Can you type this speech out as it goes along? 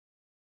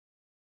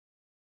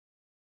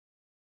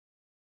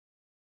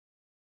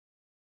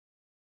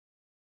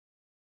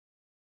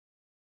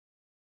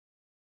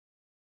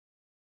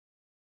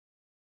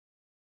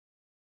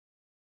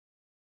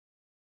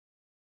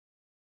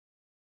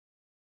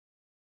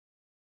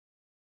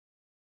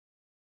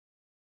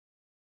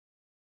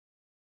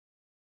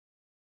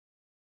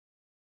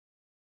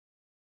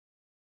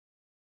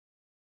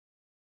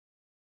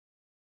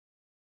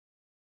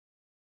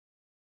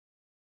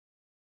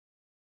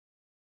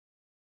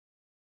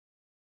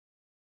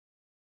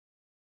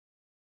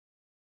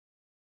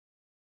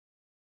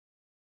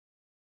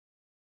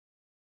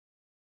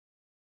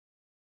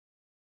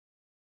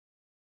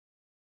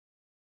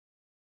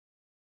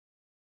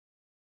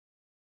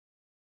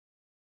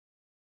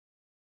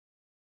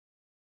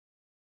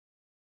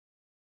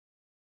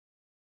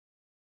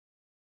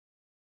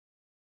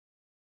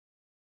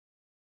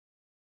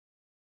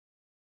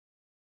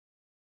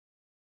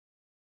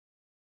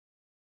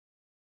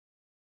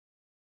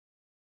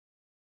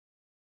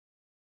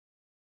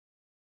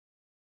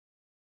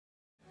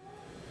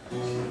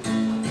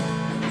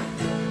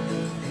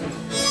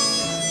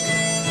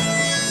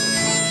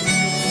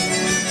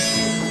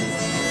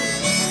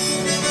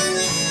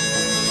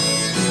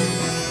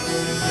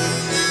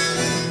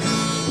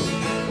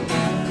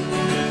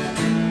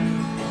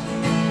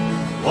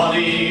One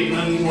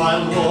evening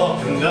while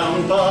walking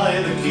down by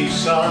the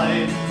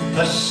quayside,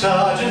 a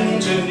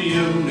sergeant in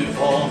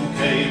uniform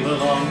came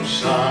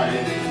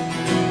alongside.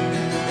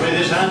 With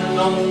his hand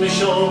on my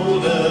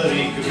shoulder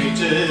he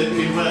greeted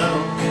me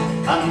well,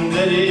 and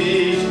then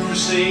he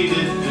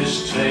proceeded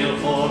this tale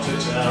for to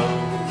tell.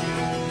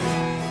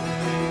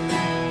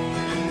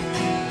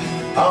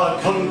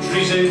 Our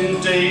country's in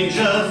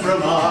danger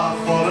from our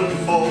foreign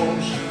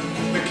foes.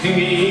 The king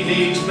he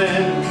needs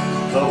men,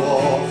 the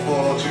war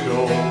for to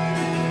go.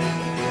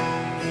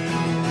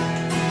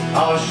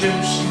 Our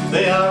ships,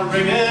 they are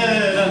rigged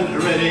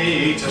and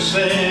ready to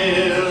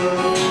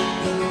sail.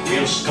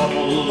 We'll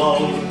scuttle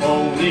all the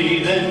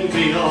pony, then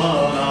be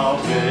on our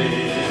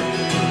way.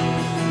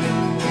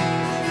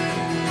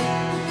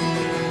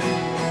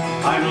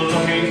 I'm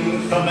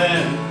looking for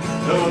men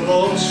who are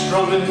both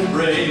strong and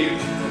brave.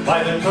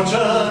 By the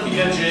cutter,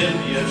 ye Jim,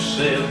 you've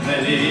sailed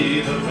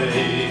many the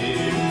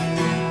way.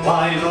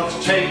 Why not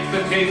take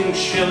the king's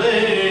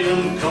shilling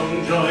and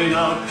come join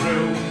our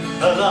crew?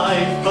 A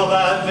life of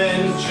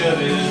adventure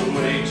is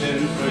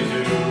waiting for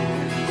you.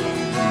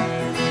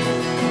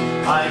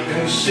 I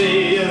can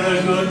see you're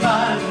a good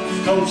man,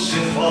 come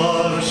sit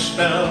for a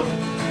spell.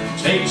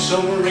 Take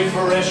some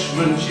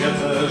refreshment your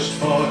thirst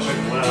for to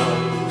quell.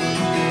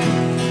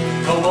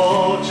 Come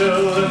on to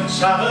the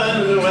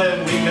tavern where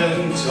we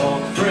can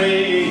talk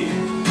free.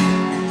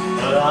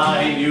 But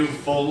I knew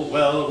full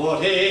well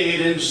what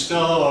he'd in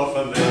store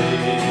for me.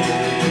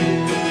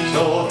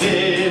 So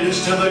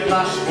here's to the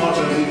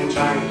glass-bottomed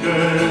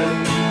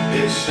tankard.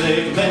 It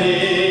saved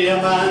many a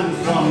man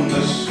from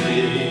the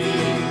sea.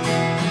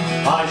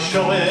 I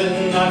show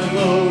in that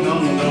moon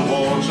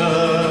underwater,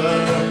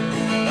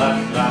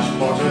 that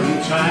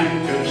glass-bottomed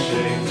tankard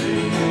saved me.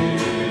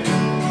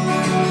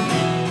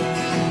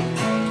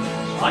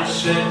 I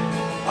said,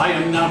 I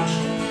am not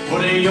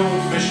but a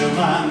young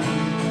fisherman,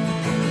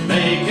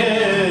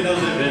 making a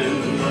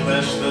living the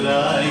best that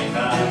I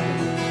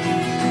can.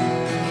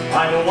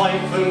 I've a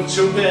wife and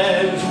 2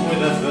 beds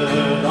with a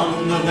third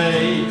on the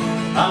way,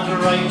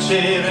 and right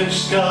here in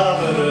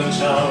Scarborough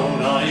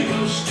town I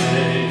will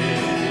stay.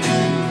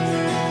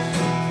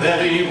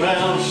 Very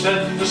well,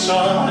 said the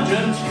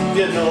sergeant,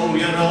 you know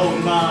your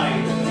own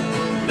mind.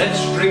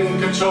 Let's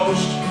drink a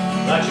toast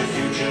that your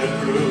future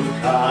prove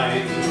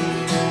kind.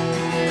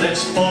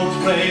 Let's both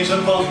raise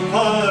a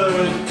bumper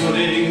with good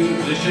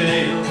English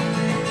ale.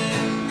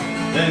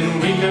 Then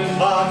we can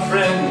part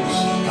friends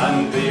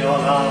and be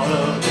on our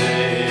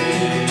way.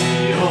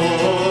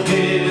 Oh,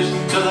 here's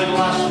to the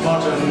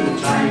glass-bottomed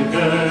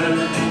tankard.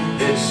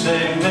 It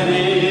saved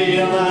many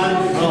a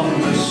man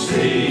from the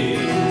sea.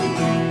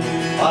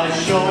 I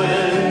show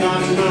in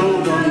that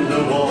moon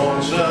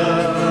underwater,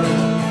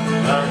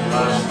 that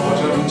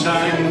glass-bottomed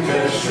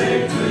tankard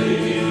saved me.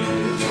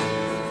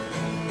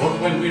 But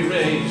when we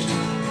raised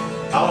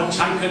our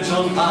tankards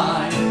on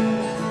high,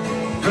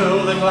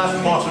 through the glass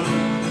bottom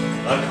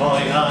a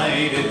coin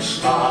I did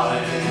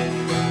spy.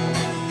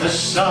 The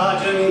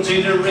sergeant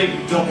he'd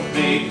rigged up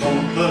me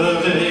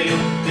bumper ale.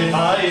 If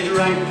I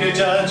drank it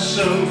I'd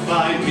soon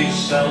find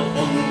myself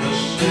on the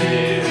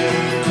sail.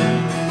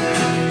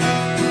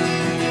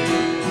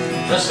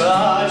 The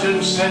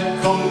sergeant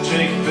said, come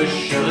take the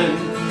shilling,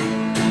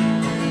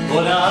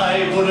 but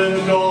I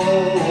wouldn't go,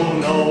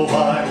 no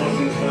I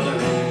wasn't willing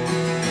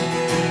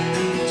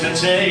to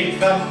take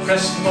that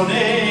pressed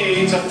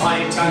money to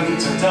fight and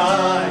to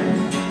die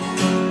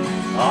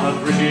on a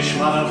British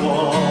man of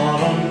war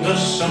under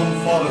some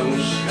foreign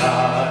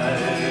sky.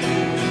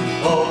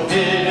 Oh,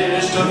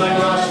 here's to the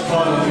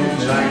glass-bottomed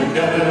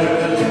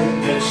tankard.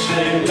 It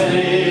saved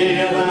many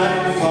a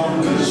man from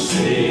the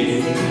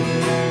sea.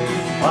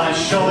 I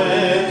show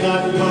it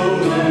that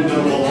moon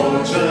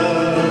underwater,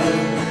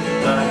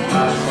 that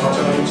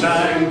glass-bottomed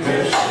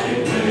tankard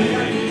saved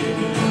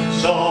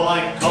me. So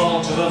I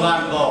called to the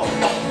landlord,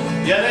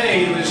 your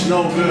ale is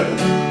no good.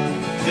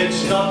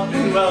 It's not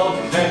been well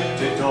kept,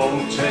 it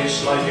don't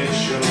taste like it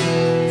should.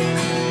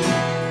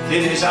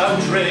 It is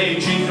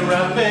outrage, he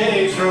grabbed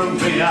me, threw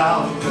me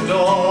out the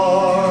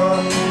door,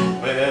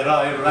 where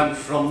I ran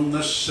from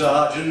the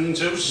sergeant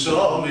who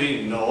saw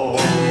me no more.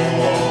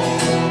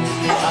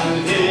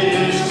 And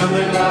here's to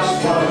the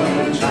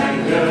glass-bottomed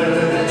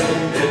tankard.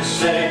 It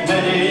saved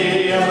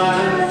many a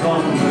man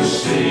from the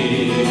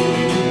sea.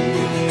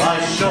 I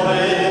show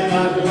him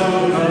that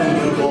moon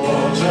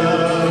underwater,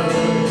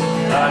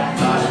 that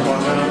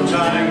glass-bottomed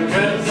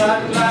tankard,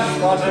 that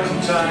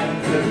glass-bottomed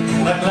tankard,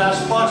 that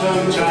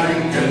glass-bottomed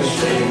tankard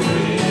saved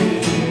me.